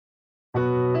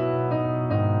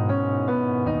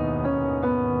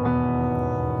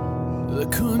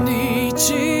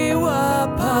Konnichiwa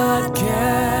Podcast.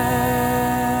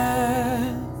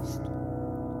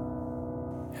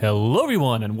 Hello,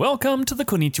 everyone, and welcome to the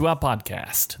Konnichiwa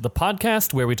Podcast, the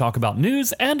podcast where we talk about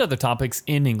news and other topics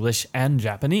in English and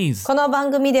Japanese. この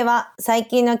番組では最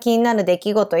近の気になる出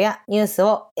来事やニュース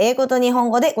を英語と日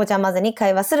本語でごちゃ混ぜに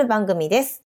会話する番組で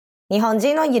す。日本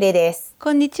人のゆりです。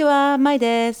こんにちは、まい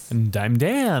です。And I'm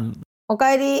Dan. お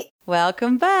かえり。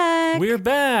Welcome back. We're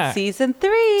back. Season 3.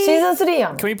 シーズン3や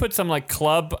ん。 Can we put some like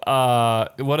club,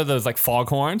 what are those, like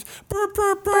foghorns? Burr,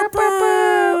 burr, burr, ポ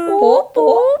burr. ー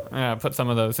ポ Yeah, put some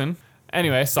of those in.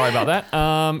 Anyway, sorry about that.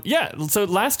 Yeah, so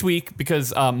last week,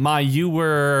 because you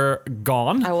were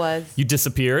gone. I was. You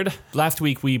disappeared. Last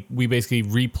week, we basically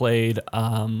replayed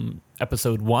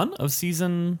episode 1 of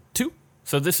season 2.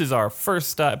 So this is our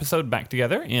first episode back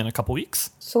together in a couple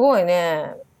weeks. すごい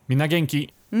ね。みんな元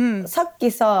気？さっ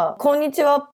きさ、こんにち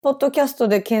はポッドキャスト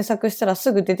で検索したら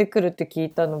すぐ出てくるって聞い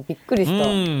たのびっくりした。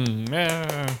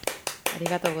yeah. あり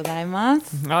がとうございま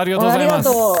す。ありがとうございます。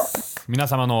ありがとう。皆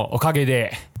様のおかげ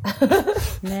で。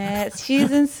ね、シー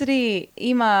ズン3、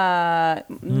今、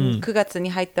9月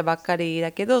に入ったばっかり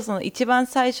だけど、その一番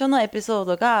最初のエピソー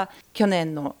ドが去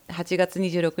年の8月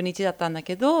26日だったんだ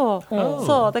けど、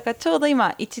そう、だからちょうど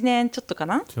今1年ちょっとか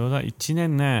な？ちょうど1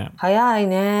年ね。早い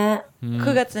ね。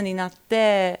9月になっ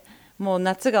て、もう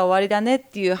夏が終わりだねっ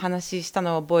ていう話した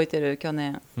のを覚えてる、去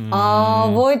年。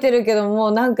覚えてるけども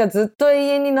うなんかずっと永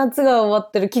遠に夏が終わっ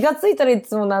てる。気がついたらい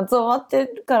つも夏終わって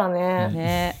るからね。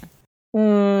ね。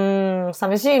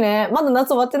寂しいね。まだ夏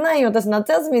終わってないよ。私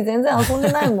夏休み全然遊んで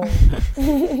ないもん。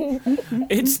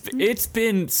It's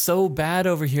been so bad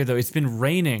over here though. It's been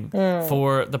raining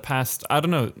for the past, I don't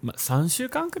know, 3週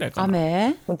間くらいかな。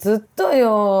雨？もうずっと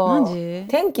よ。マジ？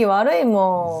天気悪い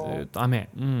もん。ずっと雨。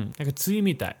なんか梅雨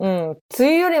みたい。梅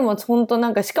雨よりも本当な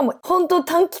んかしかも本当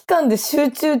短期間で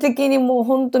集中的にもう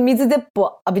本当水鉄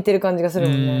砲浴びてる感じがする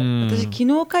もんね。私昨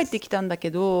日帰ってきたんだ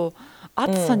けど、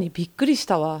暑さにびっくりし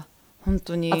たわ。本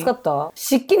当に暑かった？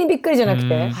湿気にびっくりじゃなく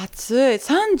て？暑い。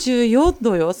34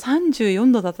度よ。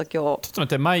34度だった今日。ちょっと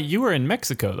待って、you were in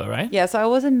Mexico though, right? Yeah, so I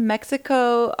was in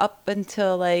Mexico up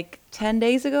until like 10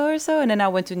 days ago or so, and then I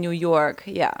went to New York.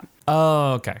 Yeah.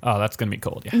 Oh, okay. Oh, that's gonna be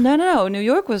cold, yeah. No. New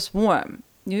York was warm.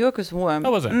 New York was warm.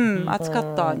 Oh, was it? 暑か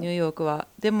った、ニューヨークは。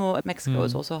でも、Mexico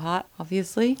was also hot,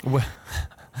 obviously.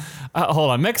 Hold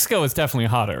on, Mexico is definitely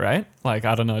hotter, right? Like,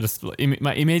 I don't know, just イメ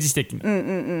ージ的に。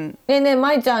ねえねえ、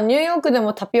まいちゃん、ニューヨークで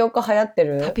もタピオカ流行って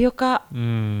る？タピオカ、流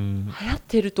行っ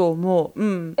てると思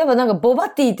う。やっぱなんかボバ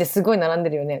ティーってすごい並んで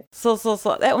るよね。そう。同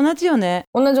じよね。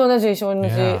同じ、一緒同じ。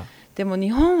Yeah. でも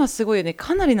日本はすごいよね。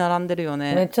かなり並んでるよ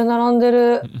ね。めっちゃ並んで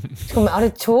る。しかもあ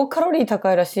れ超カロリー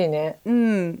高いらしいね。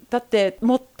だって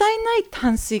もったいない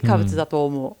炭水化物だと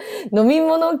思う。飲み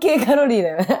物系カロリーだ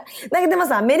よね。なんかでも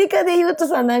さ、アメリカで言うと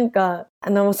さ、なんか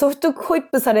ソフトホイッ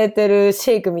プされてる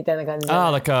シェイクみたいな感じ。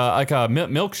like a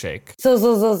milkshake. そう。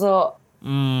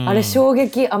あれ衝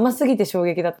撃、甘すぎて衝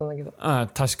撃だったんだけど。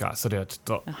確かそれはちょっ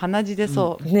と鼻血出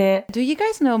そう。ね。Do you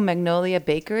guys know Magnolia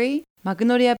Bakery? マグ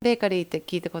ノリアベーカリーって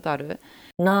聞いたことある？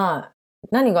ない。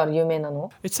何が有名な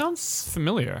の？ It sounds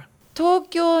familiar. 東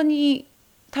京に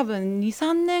多分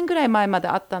 2,3 年ぐらい前まで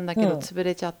あったんだけど、潰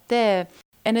れちゃって。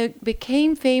And it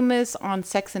became famous on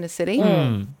Sex and the City.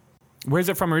 Where is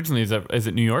it from originally? Is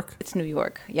it New York? It's New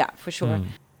York, yeah, for sure.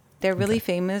 They're really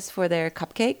famous for their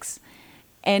cupcakes.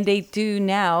 And they do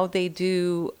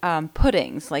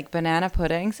puddings, like banana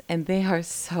puddings, and they are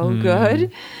so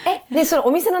good. で、それお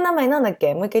店の名前なんだっ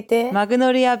け？もう一回言って。マグ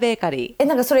ノリアベーカリー。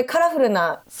なんかそれカラフル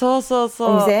なそう。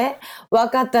お店？わ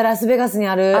かった、ラスベガスに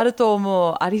ある。あると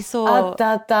思う。ありそう。あっ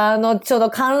た。ちょうど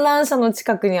観覧車の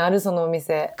近くにあるそのお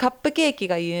店。カップケーキ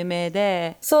が有名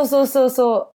で。そう。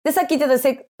で、さっき言ってた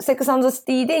セックス&ザシ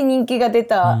ティで人気が出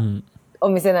たお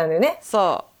店なんだよね。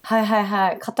そう。は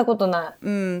い。買ったことな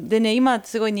い。でね、今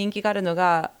すごい人気があるの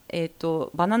が、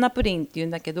バナナプリンっていうん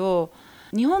だけど、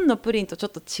日本のプリンとちょっ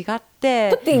と違っ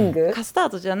て、プディング？カスター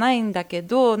ドじゃないんだけ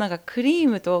ど、なんかクリー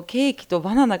ムとケーキと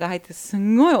バナナが入ってす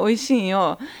んごい美味しいん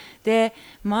よ。で、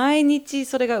毎日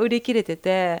それが売り切れて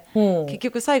て、結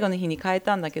局最後の日に変え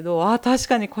たんだけど、確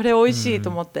かにこれ美味しいと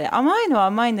思って、甘いのは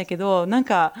甘いんだけど、なん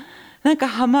か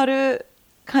ハマる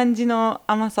感じの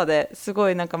甘さですご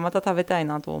いなんかまた食べたい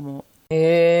なと思う。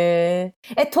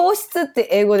糖質って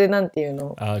英語でなんて言う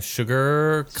の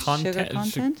？sugar content?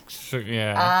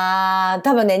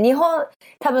 多分ね、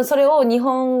多分それを日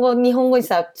本語に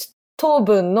さ、糖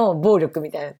分の暴力み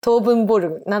たいな。糖分暴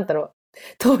力、なんだろう。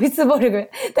糖質暴力。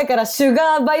だから、シュ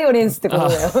ガーバイオレンスってこと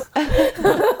だよ。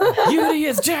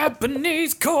Yuri's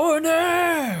Japanese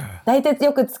Corner! 大体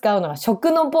よく使うのは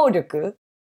食の暴力。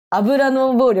油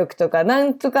の暴力とか、な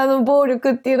んとかの暴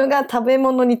力っていうのが食べ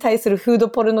物に対するフード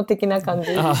ポルノ的な感じ。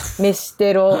飯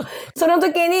テロ。その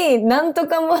時に、なんと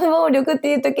かも暴力っ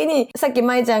ていう時に、さっき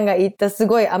舞ちゃんが言ったす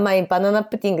ごい甘いバナナ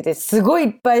プディングですごいい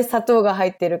っぱい砂糖が入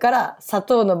ってるから、砂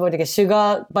糖の暴力、シュ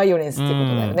ガーバイオレンスっていう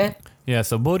ことだよね。Yeah,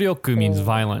 so boryoku means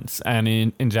violence, and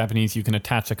in Japanese you can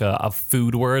attach like a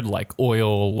food word like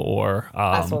oil or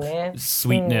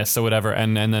sweetness or whatever,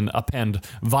 and then append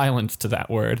violence to that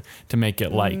word to make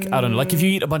it like, I don't know, like if you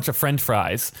eat a bunch of French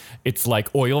fries, it's like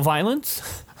oil violence.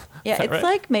 Yeah, it's right?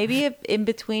 like maybe in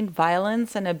between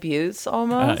violence and abuse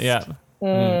almost. Yeah.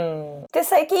 で、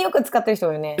最近よく使ってる人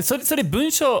多いよね。それ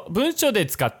文章で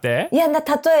使って？いや、例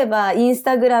えば、インス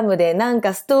タグラムでなん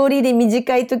かストーリーで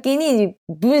短い時に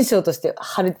文章として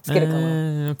貼り付けるかな。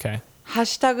Okay. ハッ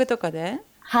シュタグとかで？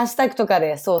ハッシュタグとか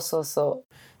で、そうそうそ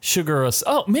う。Sugar assault.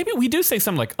 Oh, maybe we do say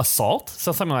something like assault.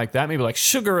 So something like that. Maybe like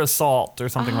sugar assault or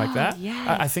something like that. Yes.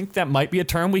 I think that might be a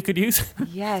term we could use.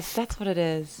 Yes, that's what it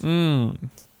is.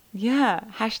 Yeah,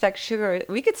 hashtag sugar.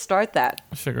 We could start that.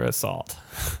 Sugar assault.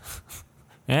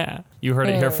 Yeah, you heard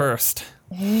it here first.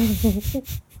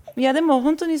 いやでも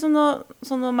本当にその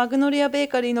マグノリアベー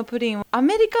カリーのプリンア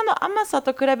メリカの甘さ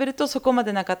と比べるとそこま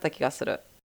でなかった気がする。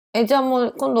じゃあも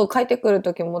う今度帰ってくる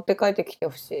とき持って帰ってきて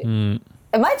ほしい。舞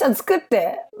ちゃん作っ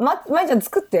て。舞ちゃん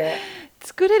作って。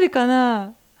作れるか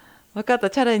な。分かった、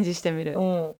チャレンジしてみる。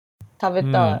食べた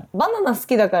い。バナナ好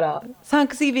きだから。サン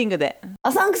クスギビングで。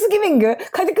サンクスギビング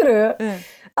帰ってくる？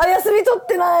休み取っ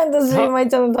てない私、舞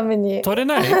ちゃんのために。取れ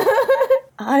ない？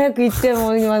早く行って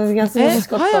も今休み欲し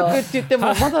かった。早くって言っても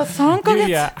まだ3ヶ月。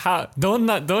いや、どん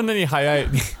なに早い？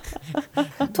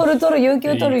取る有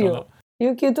給取るよ。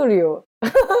有給取るよ。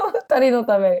二人の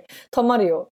ために泊まる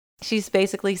よ。She's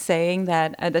basically saying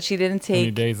that she didn't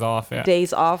take days off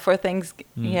for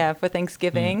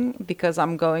Thanksgiving because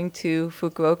I'm going to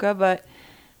Fukuoka, but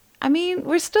I mean,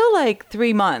 we're still like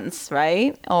 3 months,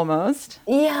 right? Almost.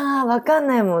 いやー、わかん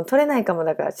ないもん。取れないかも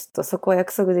だから、ちょっとそこは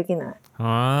約束できない。ブ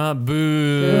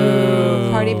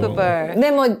ー。パーティープーパー。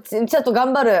でも、ちょっと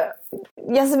頑張る。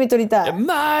休み取りたい。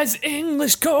Ma's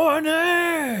English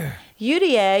Corner!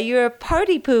 Yuria, you're a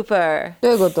party pooper. ど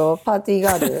ういうこと？パーティー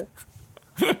ガール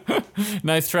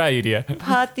Nice try, Yuria.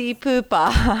 パーティープーパ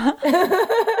ー。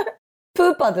プ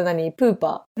ーパーって何？プー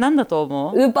パー。なんだと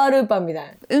思う？ウーパールーパーみたい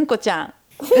な。うんこちゃん。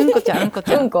うんこちゃん。うん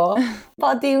こパ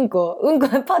ーティーうんこ。パ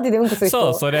ーティーでうんこする人。そ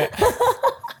う、それ。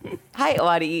はい、終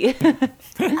わり。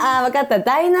わかった。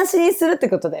台無しにするって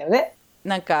ことだよね。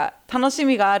なんか、楽し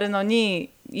みがあるのに、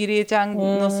ゆりえちゃん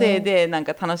のせいで、なん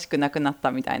か楽しくなくなっ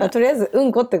たみたいな。とりあえず、う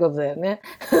んこってことだよね。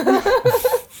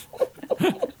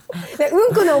で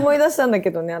うんこで思い出したんだ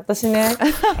けどね、私ね、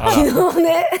昨日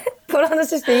ね、この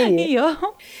話していい？いいよ。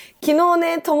昨日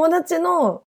ね、友達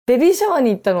のベビーシャワー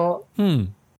に行ったの。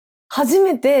初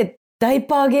めてダイ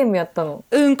パーゲームやったの。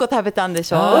うんこ食べたんで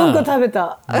しょ？うんこ食べ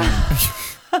た。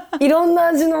いろんな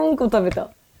味のうんこ食べ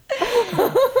た。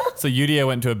So Yuria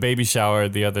went to a baby shower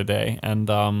the other day,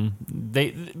 and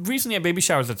they recently at baby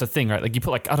showers that's a thing, right? Like you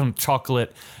put like I don't know,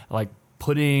 chocolate, like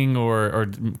pudding or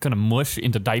kind of mush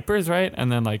into diapers, right?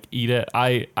 And then like eat it.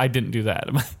 I didn't do that.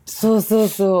 そうそう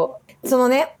そう。その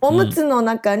ね、おむつの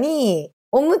中に、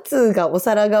おむつがお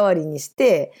皿代わりにし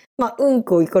て、うん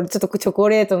こイコールちょっとチョコ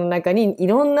レートの中にい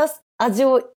ろんな味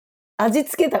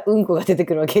付けたうんこが出て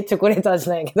くるわけ。チョコレート味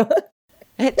なんやけど。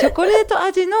チョコレート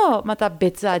味のまた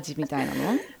別味みたいな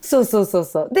の？そうそうそう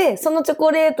そう。で、そのチョコ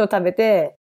レートを食べ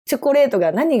て、チョコレート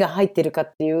が何が入ってるか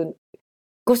っていう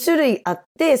5種類あっ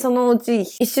て、そのうち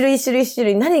1種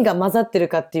類何が混ざってる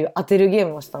かっていう当てるゲー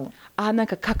ムをしたの。なん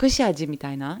か隠し味み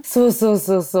たいな？そうそう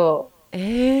そうそう。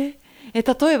例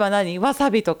えば何？わ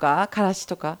さびとかからし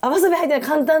とか？わさび入ってない。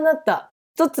簡単だった。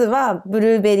一つはブ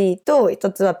ルーベリーと、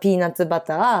一つはピーナッツバ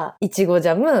ター、いちごジ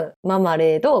ャム、ママ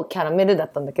レード、キャラメルだ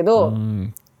ったんだけど、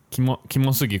キモ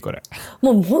すぎこれ。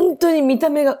もう本当に見た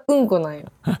目がうんこなんよ。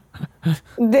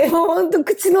でも本当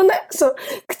口の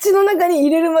中に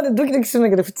入れるまでドキドキするんだ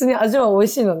けど、普通に味は美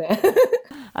味しいのね。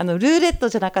ルーレット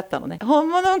じゃなかったのね。本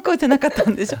物うんこじゃなかった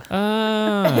んでしょ。一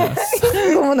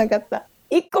個もなかった。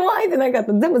一個も入ってなかっ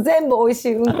た。全部美味し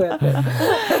いうんこやって。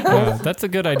That's a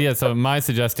good idea. So my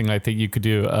suggesting, I think you could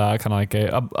do kind of like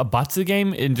a batsu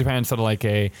game in Japan. Sort of like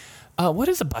a what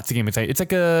is a batsu game? It's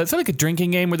like a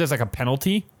drinking game where there's like a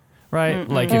penalty, right?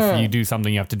 Like if you do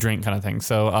something, you have to drink, kind of thing.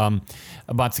 So a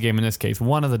batsu game in this case,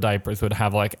 one of the diapers would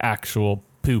have like actual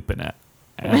poop in it.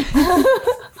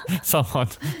 Someone.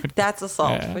 That's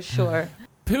assault for sure.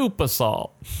 poop assault.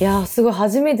 いやー、すごい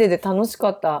初めてで楽しか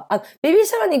った。あ、ベビー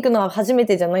シャワーに行くのは初め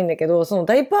てじゃないんだけど、その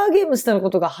ダイパーゲームしたこ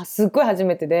とがすっごい初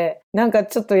めてで、なんか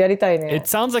ちょっとやりたいね。It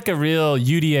sounds like a real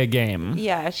Yuria game.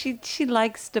 Yeah, she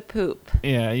likes the poop.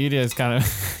 Yeah, Yuria's kind of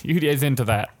Yuria's into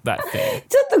that thing.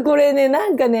 ちょっとこれね、な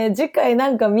んかね、次回な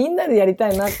んかみんなでやりた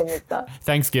いなと思った。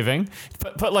Thanksgiving.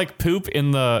 Put like poop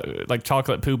in the like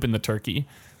chocolate poop in the turkey.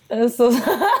 そう、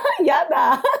や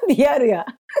だ、リアルや。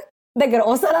だから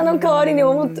お皿の代わりに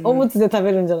おむつで食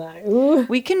べるんじゃない？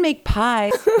 We can make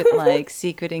pies with like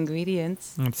secret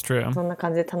ingredients. That's true. そんな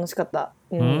感じで楽しかった。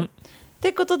っ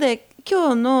てことで今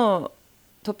日の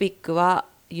トピックは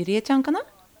ゆりえちゃんかな？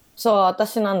そう、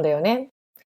私なんだよね。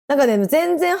なんかね、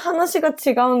全然話が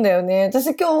違うんだよね。私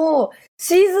今日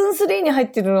シーズン3に入っ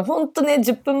てるのほんとね、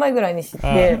10分前ぐらいに知って、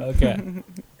Okay.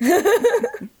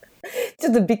 ち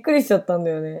ょっとびっくりしちゃったん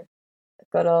だよね。だ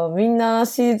からみんな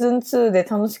シーズン2で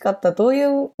楽しかった。どうい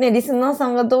うね、リスナーさ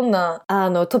んがどんな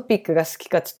トピックが好き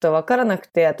かちょっとわからなく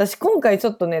て、私今回ち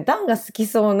ょっとね、ダン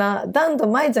と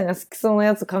マイちゃんが好きそうな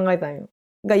やつ考えたんよ。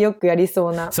がよくやり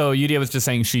そうな。So Yuria was just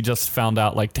saying she just found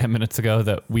out like 10 minutes ago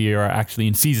that we are actually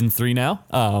in season 3 now.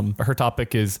 Her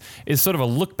topic is sort of a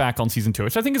look back on season 2,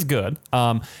 which I think is good.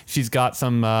 She's got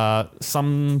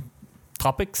some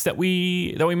topics that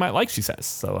we might like, she says.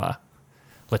 So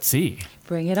let's see.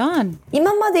 Bring it on.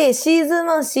 今までシーズン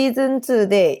1、シーズン2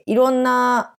でいろん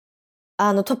な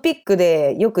トピック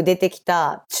でよく出てき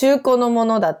た中古のも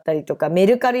のだったりとかメ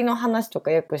ルカリの話と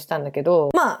かよくしたんだけど、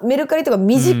まあメルカリとか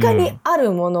身近にあ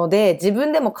るもので自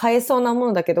分でも買えそうなも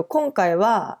のだけど、今回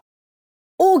は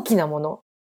大きなもの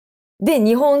で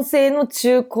日本製の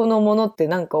中古のものって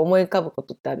なんか思い浮かぶこ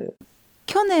とってある？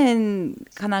去年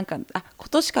かなんか今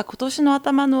年の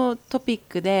頭のトピッ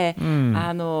クで、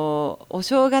お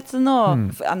正月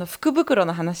の、福袋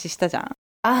の話したじゃん。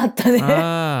あったね。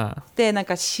でなん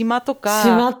か島とか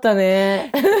島った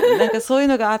ね。なんかそういう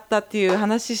のがあったっていう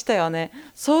話したよね。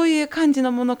そういう感じ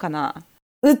のものかな。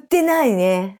売ってない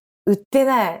ね。売って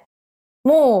ない。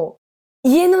もう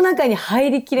家の中に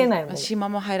入りきれないもん。島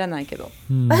も入らないけど。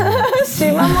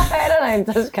島も入らない、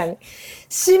確かに。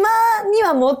島に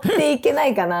は持っていけな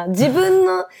いかな。自分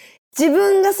が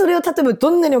それを例えば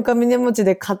どんなにお金持ち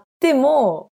で買って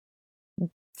も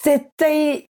絶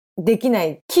対できな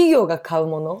い企業が買う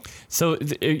もの。So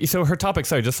her topic,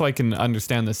 sorry, just so I can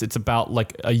understand this, it's about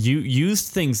like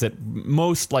used things that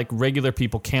most like regular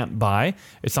people can't buy.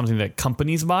 It's something that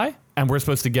companies buy, and we're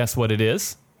supposed to guess what it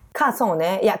is. そう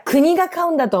ね。いや、国が買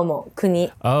うんだと思う。国。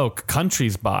Oh,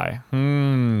 countries buy.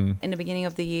 In the beginning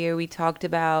of the year, we talked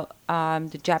about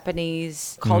the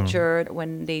Japanese culture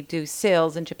when they do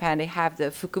sales in Japan. They have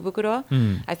the fukubukuro.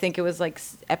 I think it was like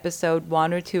episode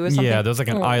 1 or 2 or something. Yeah, there's like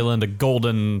an island, a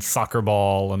golden soccer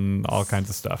ball, and all kinds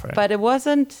of stuff, right? But it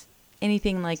wasn't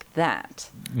anything like that.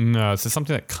 No, it's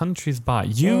something that countries buy.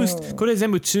 Used. これ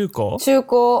全部中古？中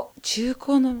古。中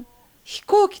古の飛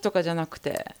行機とかじゃなく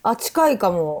て。近い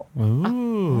かも。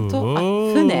本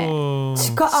当？船。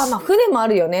まあ船もあ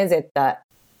るよね、絶対。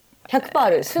100% あ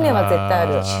る。船は絶対あ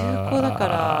る。中古だか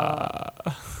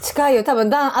ら。近いよ。多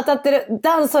分ダン当たってる。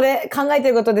ダンそれ考えて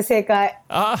ることで正解。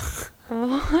What?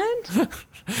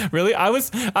 Really? I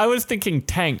was thinking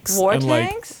tanks. War and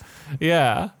tanks? Like,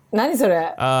 yeah. 何そ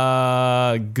れ？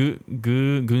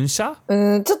軍車？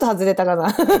ちょっと外れたか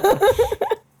な。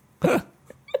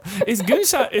Is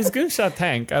Gunsha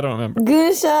tank? I don't remember.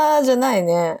 軍車じゃない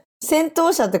ね。戦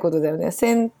闘車ってことだよね。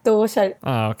戦闘車。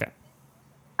Okay.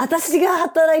 私が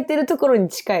働いてるところに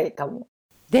近いかも。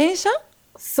電車？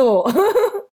そう。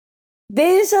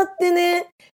電車ってね、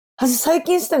私最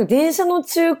近知ったの電車の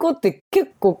中古って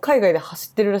結構海外で走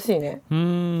ってるらしいね。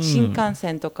新幹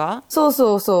線とか？そう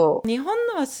そうそう。日本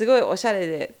のはすごいおしゃれ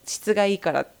で質がいい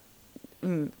から、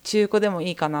中古でも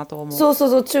いいかなと思う。そうそう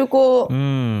そう、中古。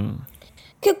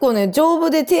結構ね、丈夫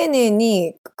で丁寧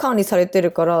に管理されて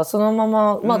るから、そのま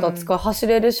ままだ走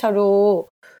れる車両を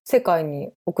世界に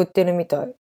送ってるみた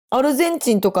い。アルゼン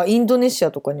チンとかインドネシ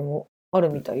アとかにもある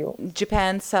みたいよ。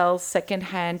Japan sells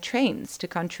second-hand trains to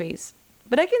countries.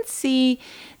 But I can see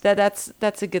that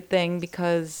that's a good thing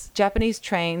because Japanese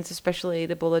trains, especially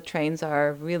the bullet trains,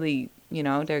 are really,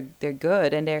 they're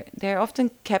good and they're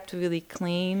often kept really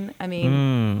clean. I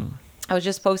mean, I was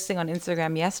just posting on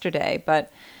Instagram yesterday, but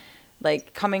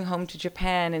like coming home to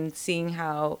Japan and seeing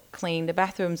how clean the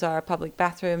bathrooms are, public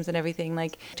bathrooms and everything,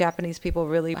 like Japanese people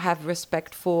really have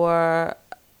respect for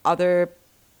other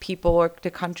people or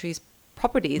the country's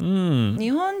properties.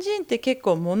 日本人って結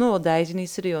構物を大事に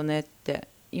するよねって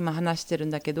今話してる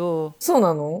んだけど。そう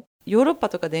なの？ヨーロッパ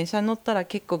とか電車に乗ったら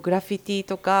結構グラフィティ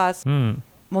とか、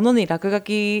物に落書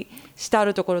きしてあ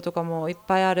るところとかもいっ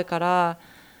ぱいあるから、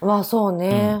まあそう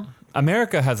ね。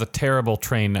America has a terrible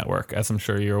train network, as I'm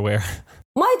sure you're aware.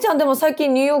 舞ちゃんでも最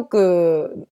近ニューヨー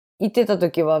ク行ってた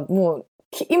時はもう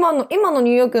今のニ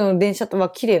ューヨークの電車は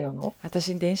綺麗なの？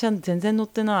私電車全然乗っ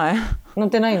てない。乗っ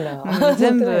てないんだ。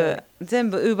全乗ってない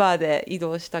部ウーバーで移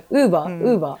動した。ウーバ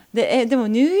ーでも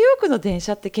ニューヨークの電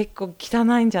車って結構汚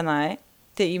いんじゃないっ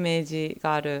てイメージ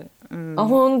がある。あ、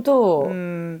本当。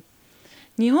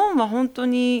日本は本当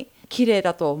に綺麗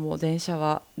だと思う。電車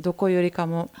はどこよりか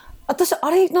も。私あ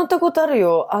れ乗ったことある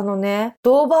よ。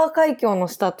ドーバー海峡の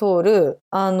下通る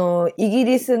イギ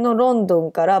リスのロンド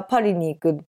ンからパリに行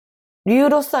くリュー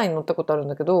ロスタイン乗ったことあるん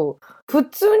だけど、普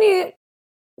通に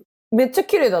めっちゃ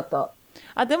綺麗だった。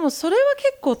でもそれは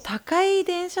結構高い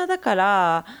電車だか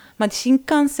ら、新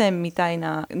幹線みたい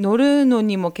な乗るの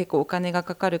にも結構お金が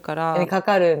かかるから。か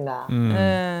かるんだ。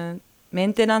メ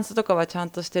ンテナンスとかはちゃん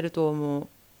としてると思う。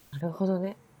なるほど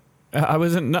ね。I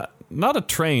was in not a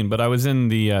train, but I was in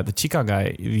the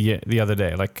Chicagai the other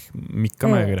day, like 3日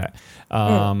前ぐらい.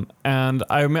 And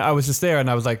I was just there, and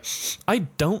I was like, I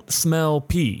don't smell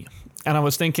pee. And I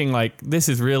was thinking, like, this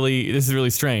is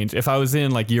really strange. If I was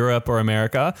in like Europe or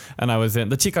America, and I was in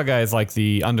the Chicagai is like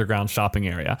the underground shopping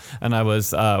area, and I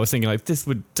was thinking like this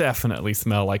would definitely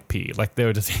smell like pee. Like there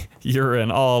would just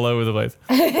urine all over the place.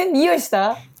 匂いし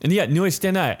た？いや、匂いし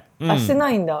てない。して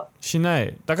ないんだ。しな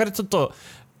い。だからちょっと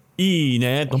いい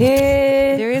ねと思っ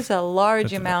て。There is a large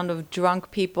amount of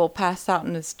drunk people passed out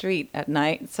in the street at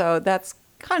night, so that's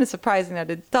kind of surprising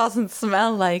that it doesn't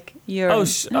smell like urine.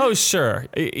 Oh, sure.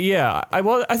 Yeah. I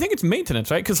think it's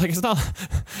maintenance, right? Because like it's not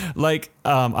like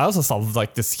I also saw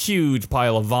like this huge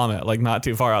pile of vomit like not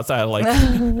too far outside, like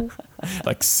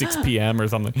like 6 p.m. or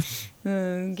something.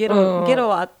 ゲロ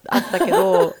はあったけ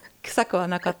ど臭くは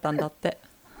なかったんだって。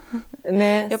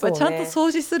ね、やっぱりちゃんと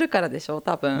掃除するからでしょ、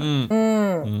多分。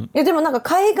いやでもなんか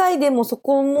海外でもそ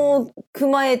こも踏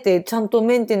まえてちゃんと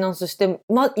メンテナンスして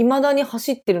未だに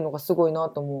走ってるのがすごいな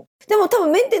と思う。でも多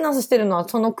分メンテナンスしてるのは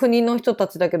その国の人た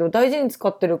ちだけど大事に使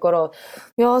ってるから、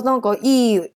いやなんか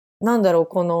いい、なんだろう、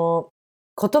この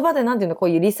言葉でなんていうの、こう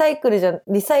いうリサイクル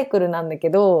なんだけ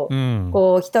ど、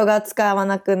こう人が使わ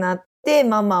なくなってで、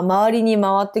周りに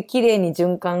回って綺麗に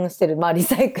循環してる。リ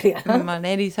サイクルやな。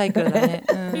リサイクルだね。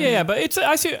Yeah, but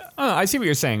I see what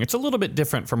you're saying. It's a little bit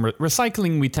different from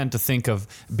recycling. We tend to think of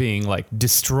being like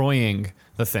destroying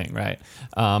the thing, right?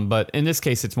 But in this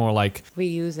case, it's more like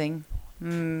reusing.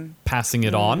 Passing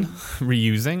it on,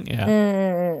 reusing.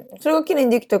 Yeah. それが綺麗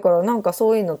にできたから、なんか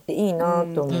そういうのっていいな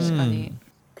と思う。確かに。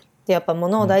で、やっぱ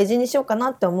物を大事にしようかな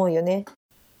って思うよね。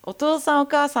お父さんお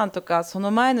母さんとかそ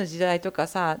の前の時代とか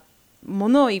さ、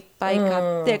物をいっぱい買っ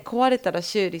て壊れたら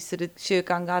修理する習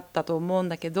慣があったと思うん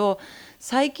だけど、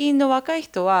最近の若い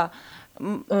人は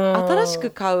新し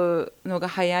く買うのが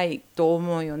早いと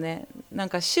思うよね。なん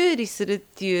か修理するっ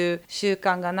ていう習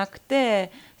慣がなく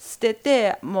て、捨て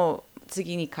てもう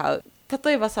次に買う。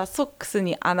例えばさ、ソックス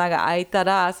に穴が開いた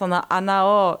らその穴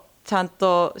をちゃん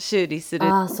と修理する。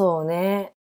そう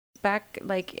ね。Back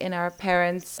like in our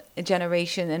parents'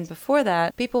 generation and before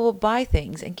that, people will buy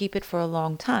things and keep it for a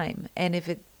long time. And if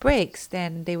it breaks,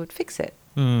 then they would fix it.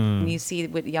 And you see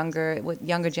with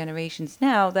younger generations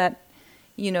now that,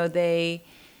 you know, they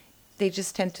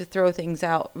just tend to throw things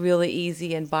out really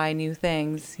easy and buy new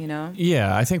things, you know?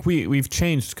 Yeah, I think we've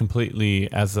changed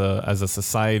completely as a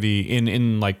society in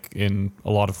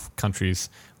a lot of countries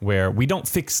where we don't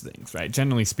fix things, right?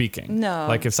 Generally speaking. No.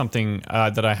 Like if something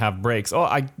that I have breaks,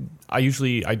 I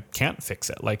can't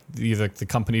fix it. Like either the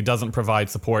company doesn't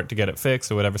provide support to get it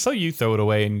fixed or whatever, so you throw it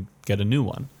away and get a new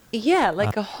one. Yeah,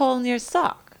 like a hole in your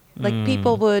sock. Like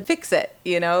people would fix it,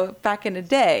 you know, back in the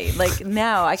day. Like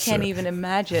now I can't even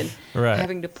imagine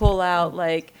having to pull out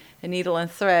like a needle and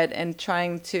thread and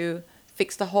trying to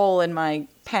fix the hole in my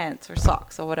pants or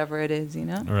socks or whatever it is, you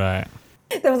know? Right.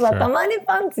 でもさ、たまに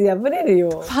パンツ破れる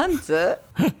よ。パンツ？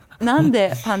なん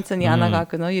でパンツに穴が開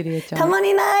くの？ゆりえちゃん。たま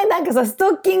になんかさ、ス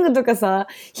トッキングとかさ、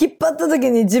引っ張った時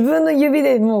に自分の指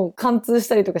でもう貫通し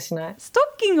たりとかしない？スト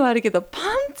ッキングはあるけど、パン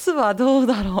ツはどう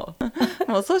だろ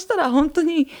う。もうそしたら本当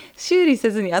に修理せ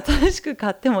ずに新しく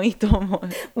買ってもいいと思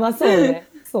う。そうね。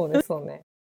そうね。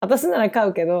私なら買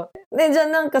うけど。で、じゃあ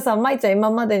なんかさ、舞ちゃん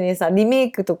今までにさ、リメ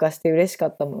イクとかして嬉しか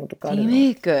ったものとかあるの？リメ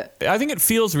イク。I think it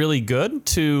feels really good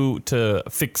to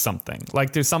fix something.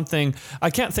 Like there's something,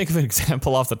 I can't think of an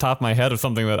example off the top of my head of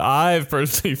something that I've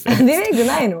personally fixed. リメイク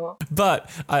ないの？ But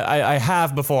I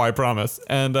have before, I promise.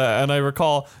 And I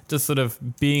recall just sort of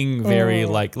being very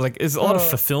like there's a lot of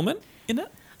fulfillment in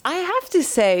it. I have to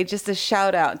say, just a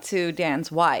shout out to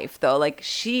Dan's wife, though. Like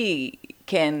she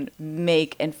can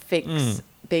make and fix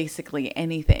basically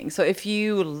anything. So if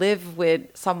you live with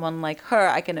someone like her,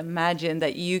 I can imagine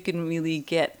that you can really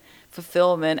get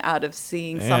fulfillment out of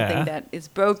seeing something that is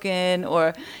broken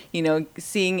or,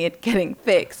 seeing it getting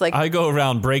fixed. Like I go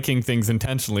around breaking things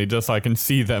intentionally just so I can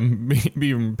see them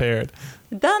be repaired.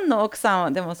 ダンの奥さん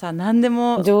はでもさ、何で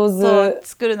も上手そう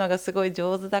作るのがすごい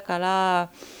上手だから、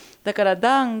だから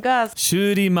ダンが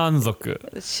修理満足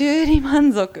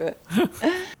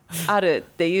ある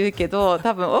って言うけど、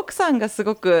多分奥さんがす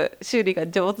ごく修理が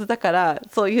上手だから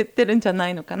そう言ってるんじゃな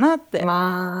いのかなって。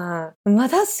まあ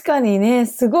確かにね、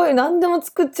すごい何でも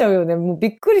作っちゃうよね。もうび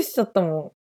っくりしちゃったも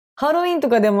ん。ハロウィンと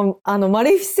かでもマ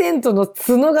レフィセントの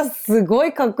角がすご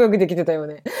いかっこよくできてたよ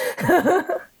ね。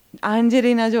アンジェ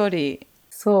リーナ・ジョリー。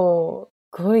そ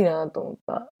う、すごいなと思っ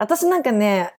た。私なんか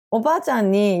ね、おばあちゃ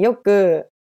んによく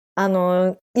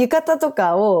浴衣と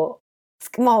かを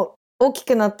大き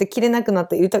くなって着れなくなっ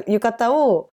た浴衣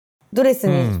をドレス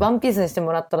に、ワンピースにして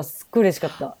もらったらすっごい嬉しか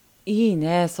った。いい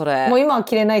ね、それ。もう今は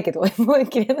着れないけど。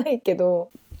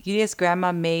Yuria's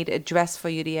grandma made a dress for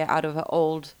Yuria out of an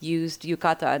old used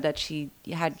yukata that she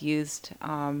had used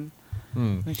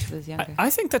when she was younger. I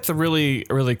think that's a really,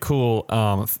 really cool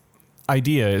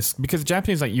idea is because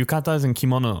Japanese like yukatas and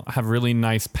kimono have really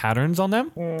nice patterns on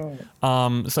them.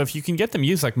 So if you can get them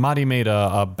used, like Mari made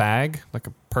a bag, like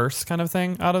a purse kind of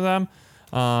thing out of them.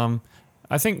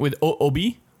 I think with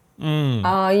obi.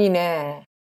 いいね。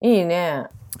いいね。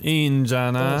いいんじ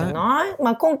ゃない？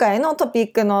まあ今回のトピ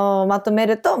ックのまとめ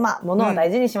ると、物を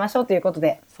大事にしましょうということ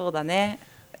で。そうだね。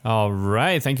All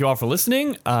right. Thank you all for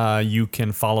listening. You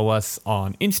can follow us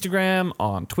on Instagram,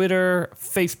 on Twitter,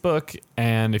 Facebook,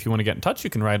 and if you want to get in touch, you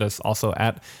can write us also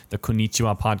at the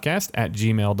Konnichiwa Podcast at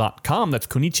gmail.com. That's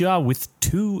Konnichiwa with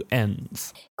 2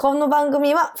 N's. この番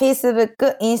組は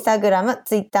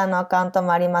Facebook、Instagram、Twitter のアカウント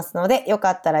もありますので、よ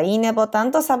かったらいいねボタ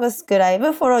ンとサブスクライ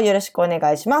ブ、フォローよろしくお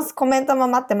願いします。コメントも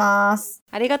待ってます。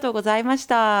ありがとうございまし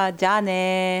た。じゃあ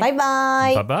ね。バイ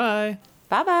バイ。Bye-bye.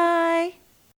 Bye bye.